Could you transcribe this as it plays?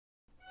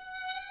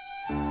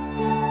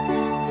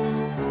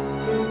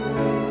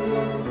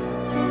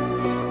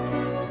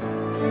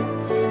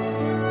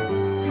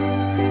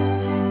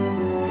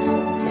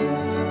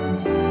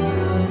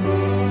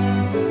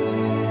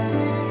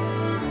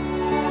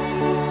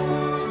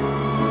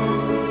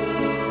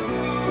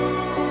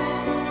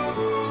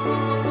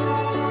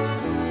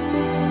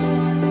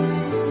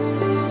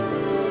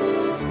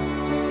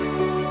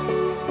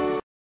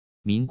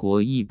民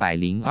国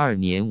102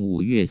年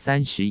5月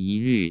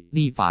31日，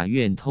立法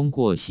院通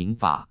过刑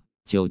法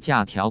酒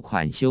驾条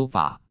款修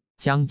法，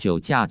将酒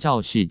驾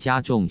肇事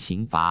加重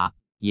刑罚，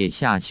也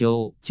下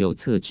修酒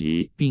测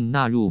值并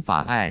纳入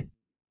法案。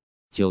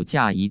酒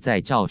驾一再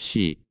肇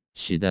事，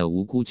使得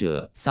无辜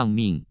者丧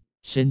命、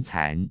身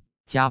残、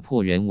家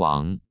破人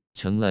亡，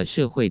成了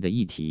社会的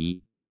议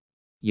题。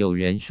有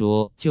人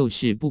说就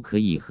是不可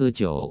以喝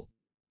酒，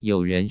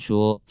有人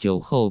说酒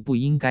后不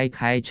应该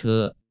开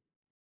车。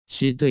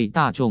是对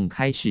大众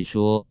开示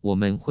说，我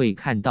们会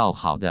看到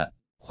好的、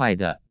坏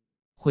的，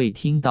会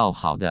听到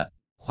好的、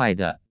坏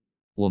的，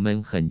我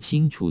们很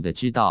清楚的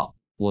知道，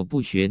我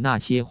不学那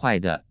些坏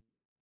的。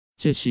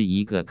这是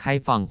一个开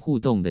放互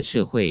动的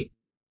社会，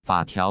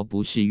法条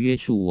不是约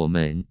束我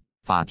们，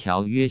法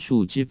条约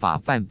束知法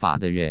犯法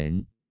的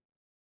人。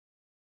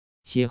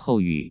歇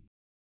后语：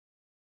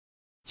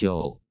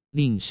酒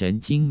令神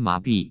经麻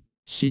痹，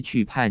失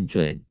去判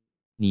准。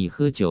你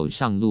喝酒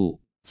上路，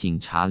警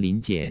察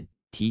临检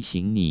提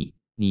醒你，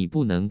你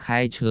不能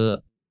开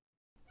车。